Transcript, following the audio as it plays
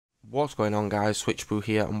What's going on, guys? SwitchBrew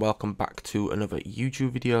here and welcome back to another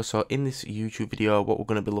YouTube video. So in this YouTube video what we're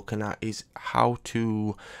going to be looking at is how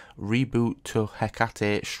to reboot to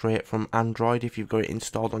Hekate straight from Android if you've got it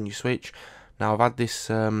installed on your Switch. Now I've had this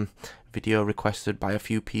video requested by a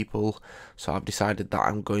few people, so I've decided that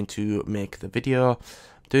I'm going to make the video.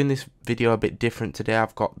 Doing this video a bit different today.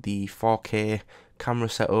 I've got the 4K camera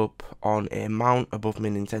set up on a mount above my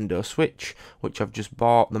Nintendo Switch, which I've just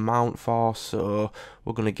bought the mount for, so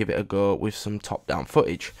we're going to give it a go with some top-down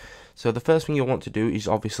footage. So the first thing you'll want to do is,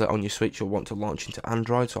 obviously on your Switch you'll want to launch into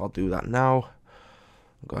Android, so I'll do that now.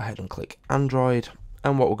 Go ahead and click Android,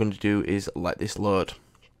 and what we're going to do is let this load.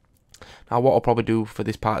 Now what I'll probably do for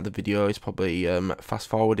this part of the video is probably fast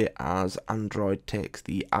forward it, as Android takes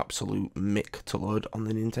the absolute mick to load on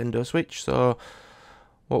the Nintendo Switch. So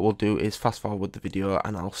what we'll do is fast forward the video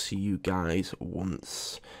and I'll see you guys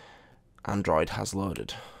once Android has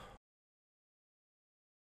loaded.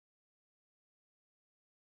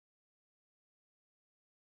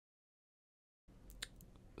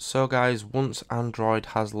 So guys, once Android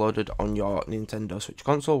has loaded on your Nintendo Switch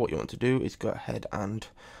console, what you want to do is go ahead and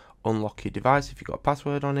unlock your device if you've got a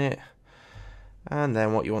password on it. And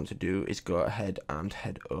then what you want to do is go ahead and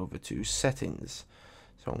head over to settings.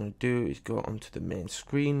 So what I'm going to do is go onto the main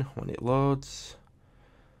screen when it loads,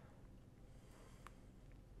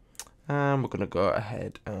 and we're going to go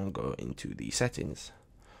ahead and go into the settings.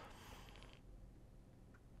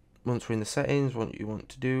 Once we're in the settings, what you want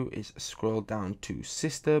to do is scroll down to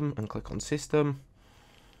system and click on system.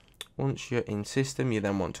 Once you're in system, you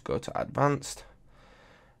then want to go to advanced,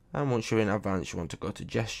 and once you're in advanced you want to go to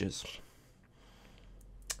gestures.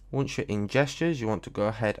 Once you're in gestures, you want to go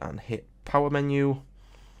ahead and hit power menu.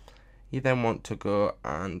 You then want to go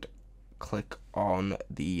and click on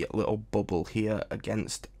the little bubble here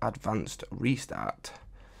against advanced restart.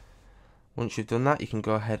 Once you've done that, you can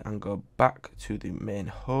go ahead and go back to the main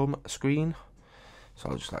home screen. So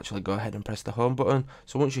I'll just actually go ahead and press the home button.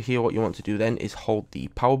 So once you're here, what you want to do then is hold the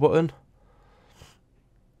power button.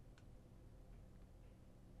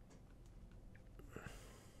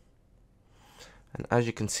 And as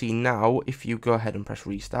you can see now, if you go ahead and press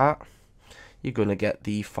restart, you're going to get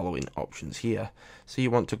the following options here. So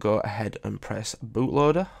you want to go ahead and press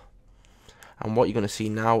bootloader, and what you're going to see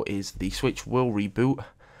now is the Switch will reboot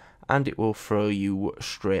and it will throw you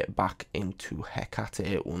straight back into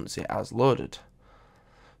Hekate once it has loaded.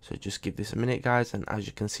 So just give this a minute, guys, and as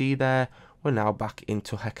you can see there, we're now back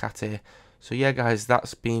into Hekate. So yeah guys,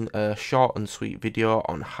 that's been a short and sweet video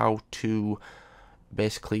on how to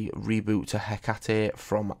basically reboot to Hekate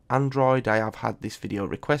from Android. I have had this video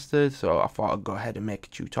requested, so I thought I'd go ahead and make a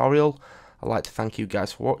tutorial. I'd like to thank you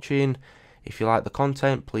guys for watching. If you like the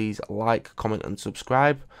content, please like, comment and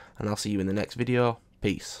subscribe, and I'll see you in the next video.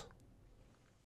 Peace.